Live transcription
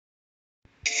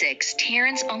6,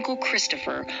 Terrence's uncle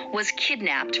Christopher was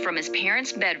kidnapped from his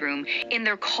parents' bedroom in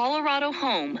their Colorado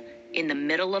home in the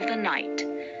middle of the night.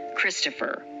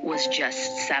 Christopher was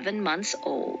just 7 months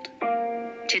old.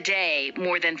 Today,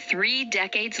 more than 3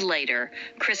 decades later,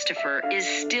 Christopher is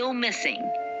still missing,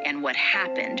 and what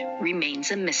happened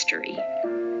remains a mystery.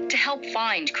 To help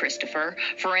find Christopher,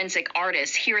 forensic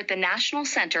artists here at the National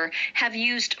Center have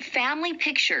used family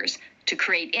pictures to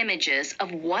create images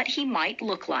of what he might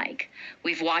look like.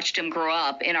 We've watched him grow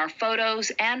up in our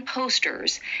photos and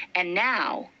posters, and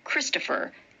now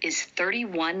Christopher is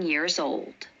 31 years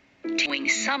old. Doing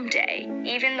someday,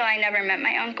 even though I never met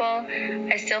my uncle,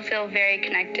 I still feel very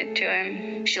connected to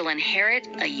him. She'll inherit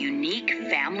a unique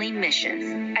family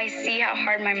mission. I see how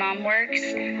hard my mom works,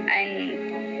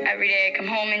 and every day I come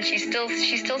home and she's still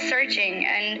searching,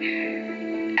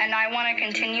 and I want to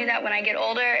continue that when I get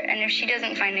older. And if she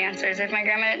doesn't find answers, if my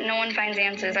grandma, no one finds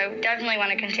answers, I definitely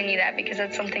want to continue that, because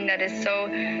that's something that is so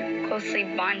closely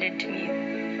bonded to me.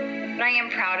 I am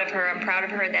proud of her. I'm proud of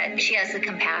her that she has the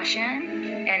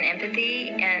compassion and empathy,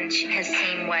 and she has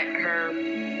seen what her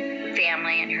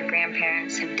family and her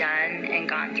grandparents have done and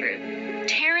gone through.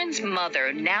 Terrence's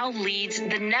mother now leads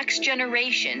the next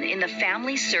generation in the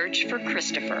family search for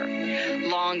Christopher.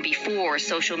 Long before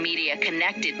social media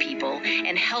connected people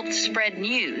and helped spread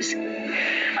news,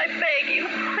 I beg you,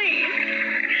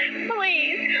 please,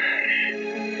 please.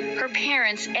 Her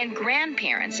parents and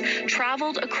grandparents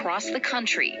traveled across the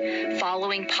country,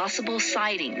 following possible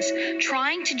sightings,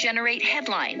 trying to generate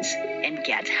headlines and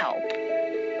get help.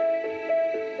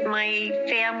 My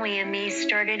family and me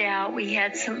started out, we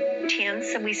had some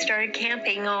tents, and we started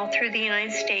camping all through the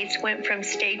United States, went from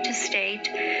state to state,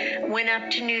 went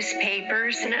up to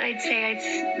newspapers, and I'd say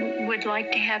I would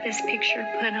like to have this picture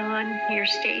put on your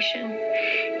station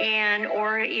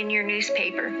or in your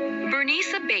newspaper.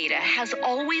 Bernice Abeyta has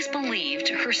always believed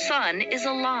her son is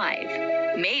alive,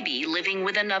 maybe living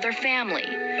with another family,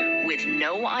 with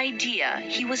no idea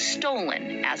he was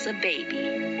stolen as a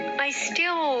baby.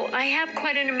 I have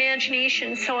quite an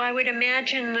imagination, so I would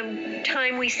imagine the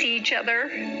time we see each other,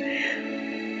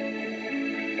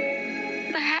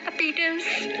 the happiness,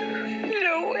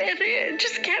 it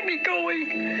just kept me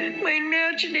going. My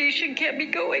imagination kept me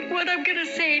going. What I'm going to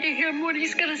say to him, what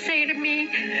he's going to say to me.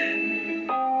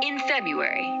 In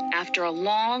February, after a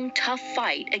long, tough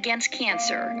fight against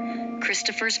cancer,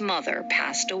 Christopher's mother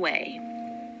passed away.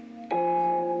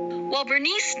 While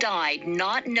Bernice died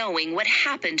not knowing what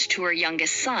happened to her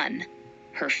youngest son,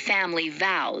 her family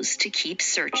vows to keep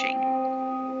searching.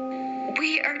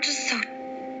 We are just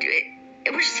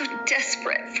we're so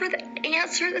desperate for the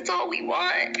answer. That's all we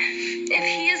want. If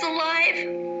he is alive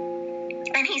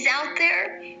and he's out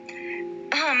there,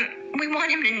 we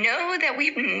want him to know that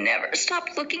we've never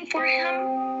stopped looking for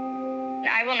him.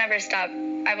 I will never stop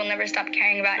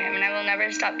caring about him, and I will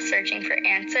never stop searching for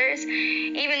answers.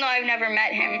 Even though I've never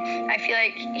met him, I feel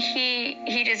like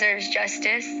he deserves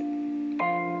justice.